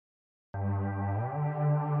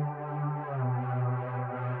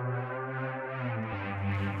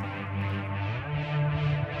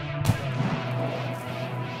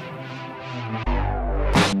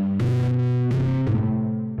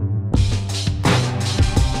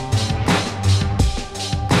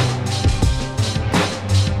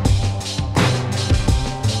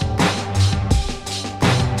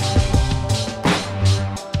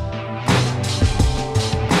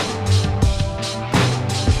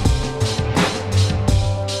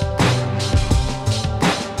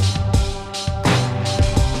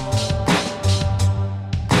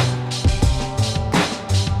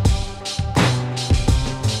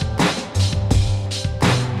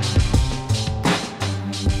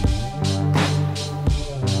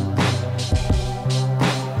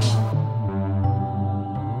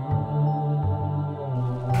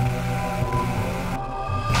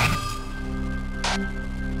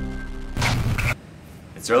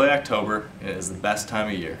early October and it is the best time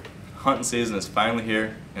of year. Hunting season is finally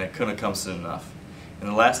here and it couldn't come soon enough. In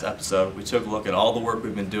the last episode, we took a look at all the work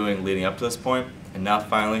we've been doing leading up to this point, and now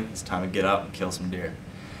finally it's time to get out and kill some deer.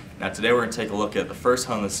 Now today we're going to take a look at the first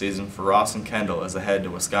hunt of the season for Ross and Kendall as they head to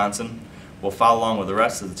Wisconsin. We'll follow along with the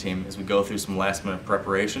rest of the team as we go through some last minute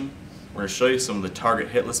preparation. We're going to show you some of the target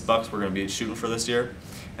hit list bucks we're going to be shooting for this year.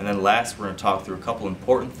 And then last, we're going to talk through a couple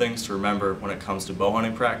important things to remember when it comes to bow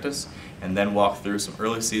hunting practice, and then walk through some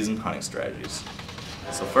early season hunting strategies.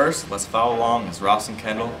 So first, let's follow along as Ross and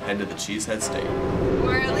Kendall head to the Cheesehead State.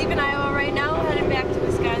 We're leaving Iowa right now, headed back to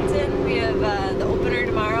Wisconsin. We have the opener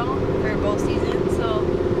tomorrow for bow season, so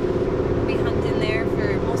we'll be hunting there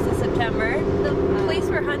for most of September. The place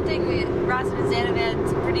we're hunting, Ross and his dad have had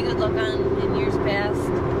some pretty good luck on in years past.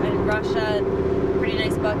 And Ross shot a pretty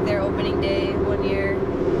nice buck there opening day one year.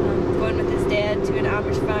 Going with his dad to an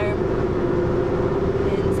Amish farm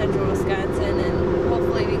in central Wisconsin, and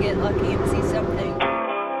hopefully we get lucky and see something.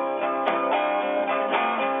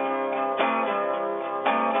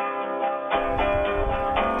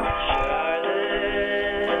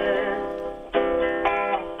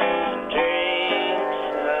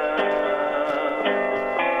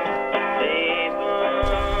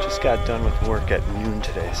 Just got done with work at noon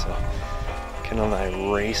today, so Kendall and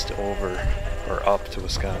I raced over or up to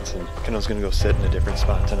Wisconsin. Kendall's gonna go sit in a different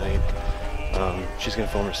spot tonight. She's gonna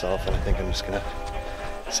film herself, and I think I'm just gonna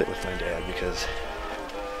sit with my dad because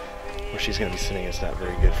where she's gonna be sitting is not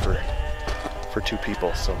very good for two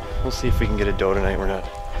people. So we'll see if we can get a doe tonight. We're not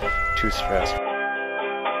too stressed.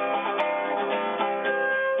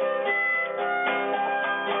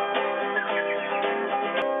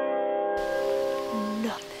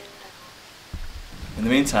 In the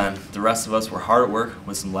meantime, the rest of us were hard at work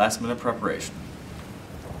with some last minute preparation.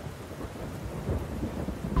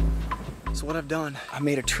 So what I've done, I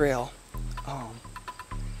made a trail.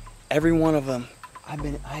 Every one of them,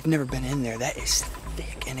 I've never been in there. That is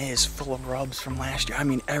thick and it is full of rubs from last year. I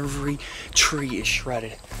mean, every tree is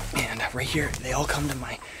shredded. And right here, they all come to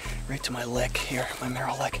right to my lick here, my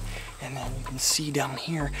marrow lick. And then you can see down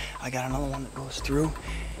here, I got another one that goes through,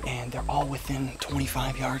 and they're all within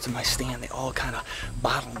 25 yards of my stand. They all kind of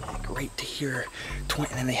bottleneck right to here, and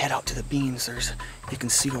then they head out to the beans. You can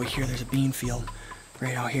see over here, there's a bean field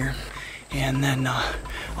right out here. And then on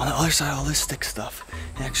the other side, all this thick stuff,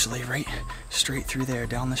 actually right straight through there,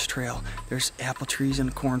 down this trail, there's apple trees and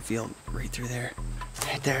a cornfield right through there.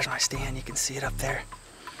 Right there's my stand, you can see it up there.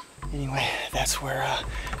 Anyway, that's where I'm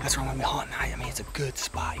gonna be hunting. I mean, it's a good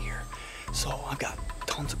spot here. So I've got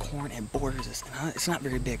tons of corn and borders this, and it's not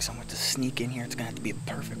very big, so I'm going to sneak in here. It's gonna have to be a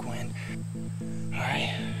perfect wind. All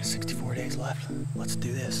right, 64 days left. Let's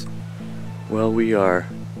do this. Well, we are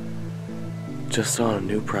just on a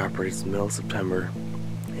new property. It's the middle of September,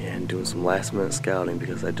 and doing some last minute scouting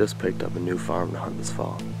because I just picked up a new farm to hunt this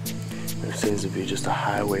fall. There seems to be just a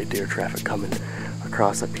highway deer traffic coming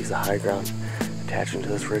across that piece of high ground, attaching to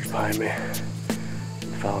this ridge behind me,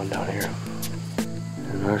 following down here.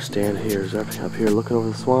 And our stand here is up here looking over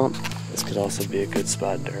the swamp. This could also be a good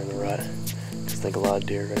spot during the rut. Just think a lot of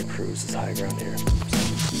deer are gonna cruise this high ground here.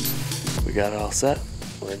 So we got it all set.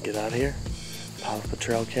 We're gonna get out of here, pop up a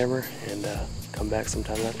trail camera, and come back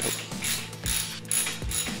sometime in October.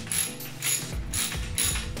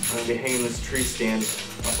 I'm going to be hanging this tree stand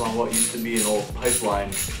up on what used to be an old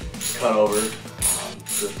pipeline cut over.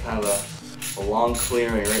 There's kind of a long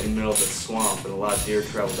clearing right in the middle of the swamp, and a lot of deer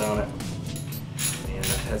travel down it. And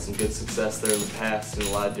I've had some good success there in the past, and a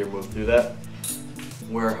lot of deer move through that.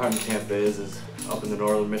 Where our hunting camp is up in the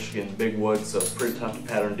northern Michigan big woods, so it's pretty tough to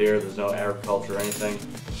pattern deer. There's no agriculture or anything.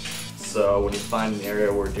 So when you find an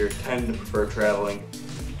area where deer tend to prefer traveling,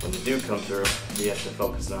 when they do come through, you have to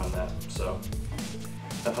focus on that. So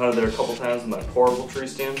I've hunted there a couple times with my portable tree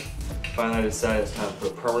stand. Finally I decided to kind of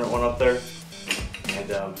put a permanent one up there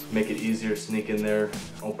and make it easier to sneak in there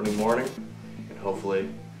opening morning and hopefully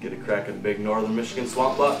get a crack at the big northern Michigan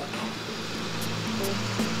swamp lot.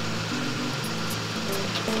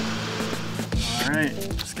 Alright,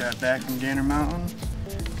 just got back from Gainer Mountain.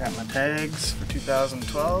 Got my tags for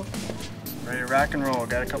 2012. Ready to rock and roll.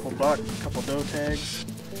 Got a couple buck, a couple doe tags.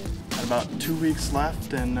 Got about 2 weeks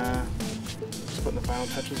left, and just putting the final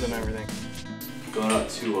touches on everything. Going up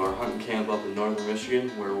to our hunting camp up in northern Michigan,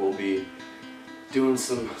 where we'll be doing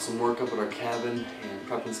some work up at our cabin and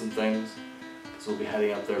prepping some things. Because we'll be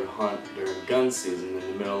heading up there to hunt during gun season in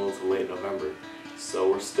the middle to late November. So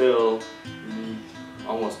we're still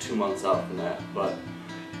almost 2 months out from that, but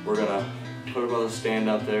we're gonna put another stand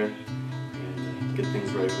out there and get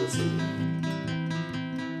things ready for the season.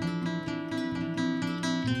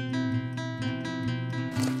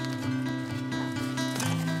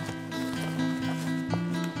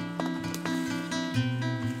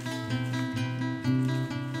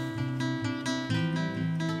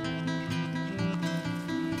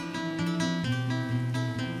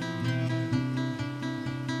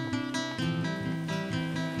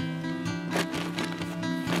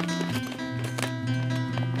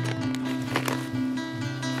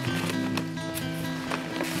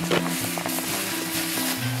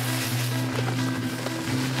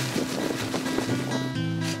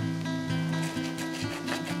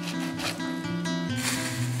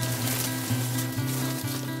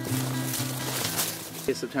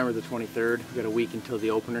 It's September the 23rd. We've got a week until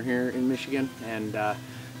the opener here in Michigan, and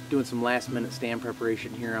doing some last-minute stand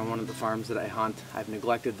preparation here on one of the farms that I hunt. I've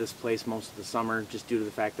neglected this place most of the summer just due to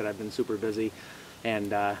the fact that I've been super busy,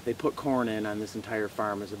 and they put corn in on this entire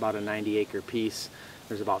farm. It's about a 90-acre piece.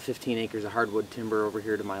 There's about 15 acres of hardwood timber over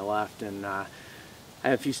here to my left, and I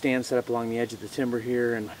have a few stands set up along the edge of the timber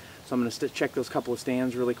here, and so I'm going to check those couple of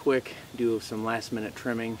stands really quick, do some last-minute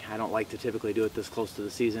trimming. I don't like to typically do it this close to the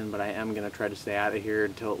season, but I am going to try to stay out of here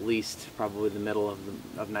until at least probably the middle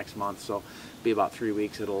of next month. So be about 3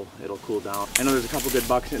 weeks. It'll cool down. I know there's a couple good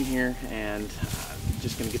bucks in here, and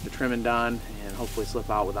just going to get the trimming done and hopefully slip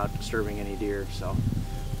out without disturbing any deer. So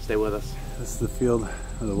stay with us. This is the field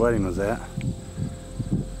where the wedding was at.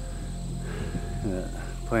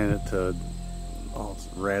 Planted it to all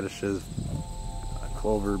radishes,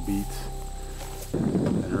 clover, beets,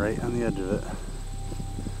 and right on the edge of it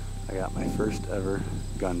I got my first ever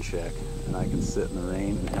gun shack, and I can sit in the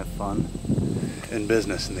rain and have fun in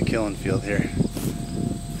business in the killing field here.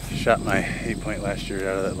 Shot my 8-point last year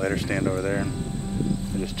out of that lighter stand over there, and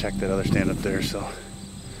I just checked that other stand up there, so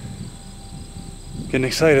getting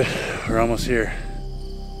excited. We're almost here.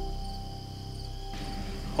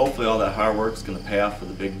 Hopefully all that hard work is going to pay off for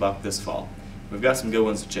the big buck this fall. We've got some good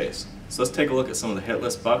ones to chase. So let's take a look at some of the hit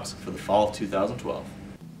list bucks for the fall of 2012.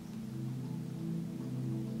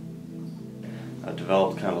 I've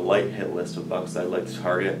developed kind of a light hit list of bucks that I'd like to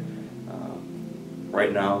target.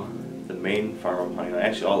 Right now, the main farm I'm hunting on,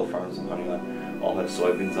 actually all the farms I'm hunting on, all have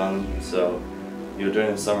soybeans on them. So,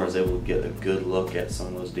 during the summer I was able to get a good look at some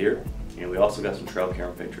of those deer. And we also got some trail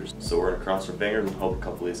camera pictures. So we're going to cross our fingers and hope a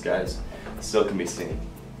couple of these guys still can be seen.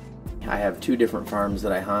 I have two different farms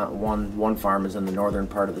that I hunt. One farm is in the northern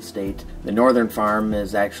part of the state. The northern farm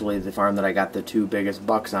is actually the farm that I got the two biggest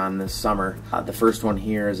bucks on this summer. The first one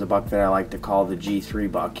here is a buck that I like to call the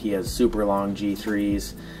G3 buck. He has super long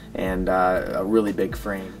G3s and a really big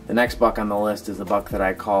frame. The next buck on the list is a buck that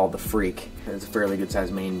I call the Freak. It's a fairly good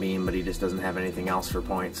sized main beam, but he just doesn't have anything else for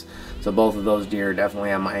points. So both of those deer are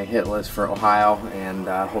definitely on my hit list for Ohio, and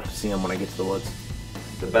hope to see them when I get to the woods.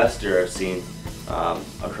 The best deer I've seen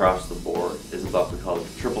across the board is a buck we call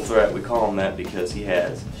the triple threat. We call him that because he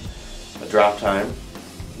has a drop time,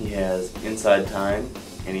 he has inside time,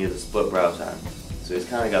 and he has a split brow time. So he's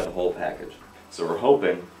kind of got the whole package. So we're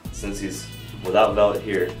hoping, since he's without velvet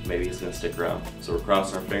here, maybe he's going to stick around. So we're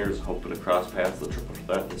crossing our fingers, hoping to cross paths the triple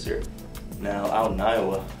threat this year. Now out in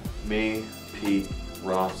Iowa, me, Pete,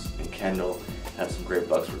 Ross, and Kendall have some great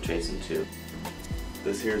bucks we're chasing too.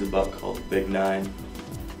 This here's a buck called the Big 9.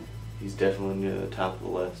 He's definitely near the top of the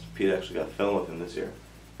list. Pete actually got film with him this year.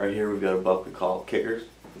 Right here we've got a buck we call Kickers.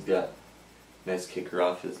 He's got a nice kicker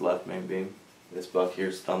off his left main beam. This buck here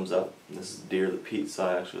is thumbs up. And this is a deer that Pete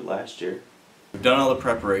saw actually last year. We've done all the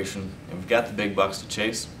preparation and we've got the big bucks to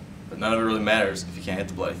chase, but none of it really matters if you can't hit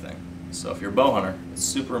the bloody thing. So if you're a bow hunter, it's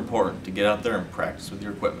super important to get out there and practice with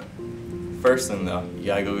your equipment. First thing though, you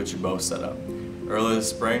gotta go get your bow set up. Early this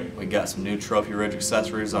spring, we got some new Trophy Ridge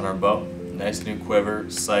accessories on our bow. Nice new quiver,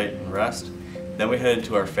 sight, and rest. Then we headed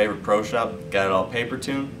to our favorite pro shop, got it all paper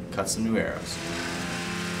tuned, cut some new arrows.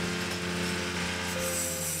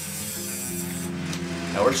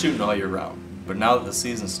 Now we're shooting all year round, but now that the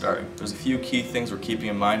season's starting, there's a few key things we're keeping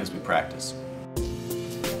in mind as we practice.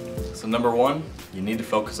 So number one, you need to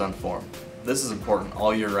focus on form. This is important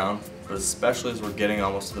all year round, but especially as we're getting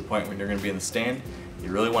almost to the point when you're going to be in the stand, you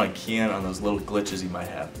really want to key in on those little glitches you might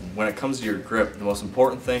have. When it comes to your grip, the most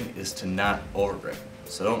important thing is to not overgrip.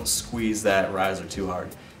 So don't squeeze that riser too hard.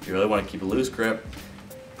 You really want to keep a loose grip.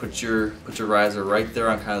 Put your riser right there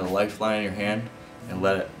on kind of the lifeline in your hand and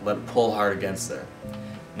let it pull hard against there.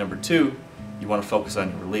 Number two, you want to focus on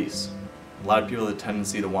your release. A lot of people have a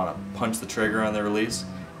tendency to want to punch the trigger on their release,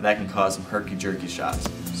 and that can cause some herky-jerky shots.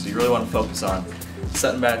 So you really want to focus on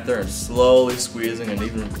setting back there and slowly squeezing and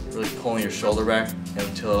even really pulling your shoulder back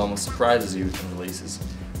until it almost surprises you and releases.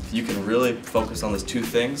 If you can really focus on those two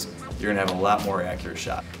things, you're going to have a lot more accurate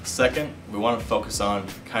shot. Second, we want to focus on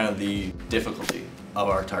kind of the difficulty of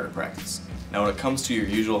our target practice. Now when it comes to your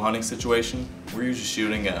usual hunting situation, we're usually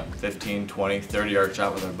shooting a 15, 20, 30 yard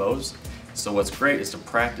shot with our bows. So what's great is to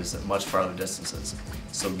practice at much farther distances.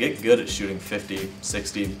 So get good at shooting 50,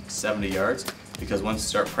 60, 70 yards, because once you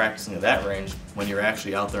start practicing at that range, when you're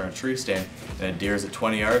actually out there on a tree stand and a deer is at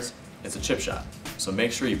 20 yards, it's a chip shot. So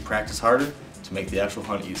make sure you practice harder to make the actual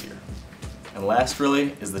hunt easier. And last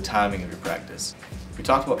really is the timing of your practice. We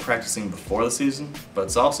talked about practicing before the season, but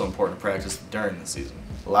it's also important to practice during the season.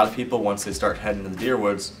 A lot of people, once they start heading to the deer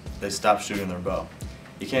woods, they stop shooting their bow.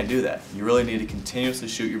 You can't do that. You really need to continuously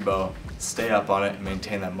shoot your bow, stay up on it, and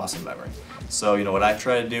maintain that muscle memory. So, you know, what I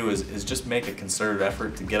try to do is just make a concerted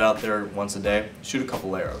effort to get out there once a day, shoot a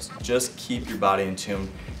couple arrows. Just keep your body in tune,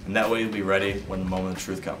 and that way you'll be ready when the moment of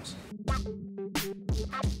truth comes.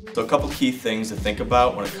 So a couple key things to think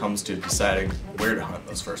about when it comes to deciding where to hunt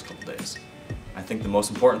those first couple days. I think the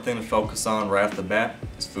most important thing to focus on right off the bat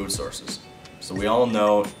is food sources. So we all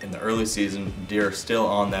know in the early season, deer are still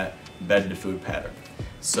on that bed to food pattern.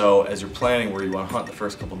 So as you're planning where you want to hunt the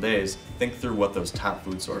first couple days, think through what those top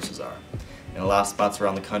food sources are. In a lot of spots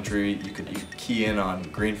around the country, you could key in on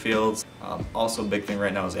green fields. Also a big thing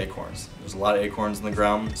right now is acorns. There's a lot of acorns in the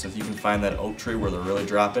ground, so if you can find that oak tree where they're really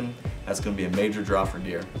dropping, that's going to be a major draw for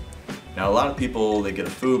deer. Now a lot of people, they get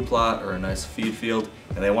a food plot or a nice feed field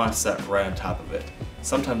and they want to set right on top of it.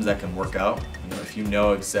 Sometimes that can work out. You know, if you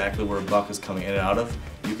know exactly where a buck is coming in and out of,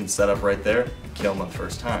 you can set up right there and kill him on the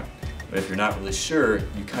first time. But if you're not really sure,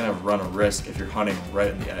 you kind of run a risk if you're hunting right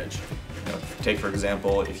at the edge. You know, take for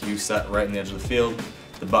example, if you set right in the edge of the field,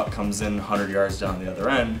 the buck comes in 100 yards down the other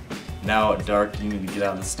end. Now at dark, you need to get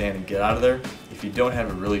out of the stand and get out of there. If you don't have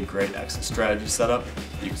a really great exit strategy set up,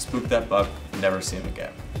 you can spook that buck and never see him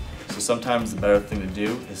again. So sometimes the better thing to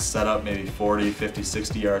do is set up maybe 40, 50,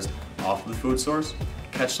 60 yards off of the food source,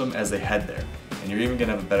 catch them as they head there, and you're even going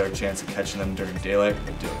to have a better chance of catching them during daylight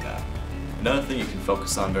than doing that. Another thing you can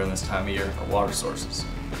focus on during this time of year are water sources.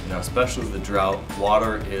 You know, especially with the drought,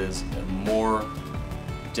 water is a more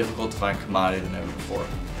difficult to find commodity than ever before.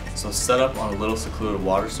 So set up on a little secluded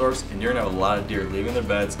water source and you're going to have a lot of deer leaving their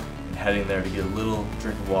beds and heading there to get a little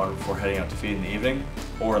drink of water before heading out to feed in the evening.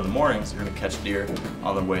 Or in the mornings, you're going to catch deer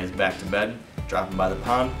on their ways back to bed, dropping by the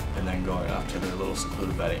pond, and then going off to their little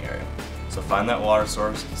secluded bedding area. So find that water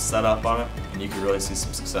source, set up on it, and you can really see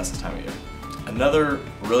some success this time of year. Another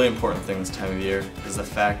really important thing this time of year is the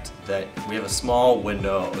fact that we have a small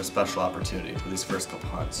window of special opportunity for these first couple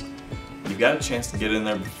hunts. You've got a chance to get in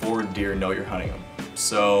there before deer know you're hunting them.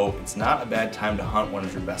 So it's not a bad time to hunt one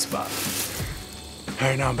of your best spots.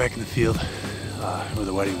 Alright, now I'm back in the field where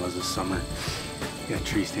the wedding was this summer. Got a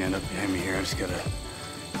tree stand up behind me here. I just gotta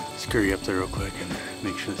scurry up there real quick and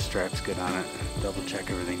make sure the strap's good on it. Double check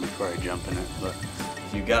everything before I jump in it. But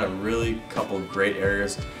if you've got a really couple great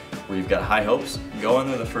areas where you've got high hopes, go in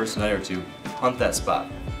there the first night or two, hunt that spot.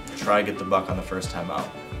 Try to get the buck on the first time out.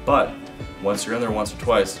 But once you're in there once or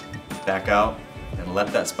twice, back out and let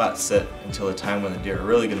that spot sit until the time when the deer are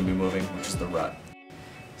really going to be moving, which is the rut.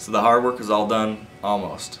 So the hard work is all done,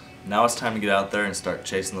 almost. Now it's time to get out there and start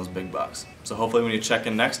chasing those big bucks. So hopefully when you check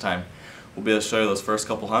in next time, we'll be able to show you those first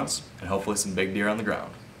couple hunts and hopefully some big deer on the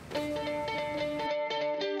ground.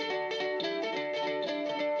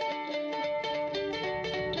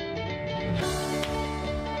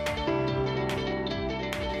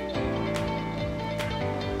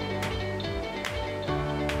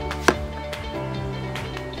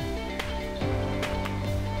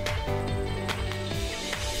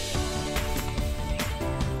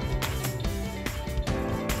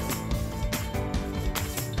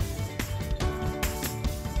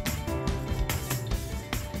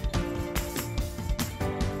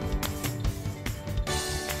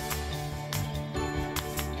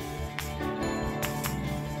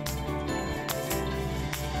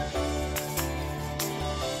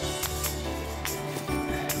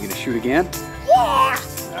 You gonna shoot again? Yeah!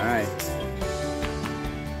 Alright.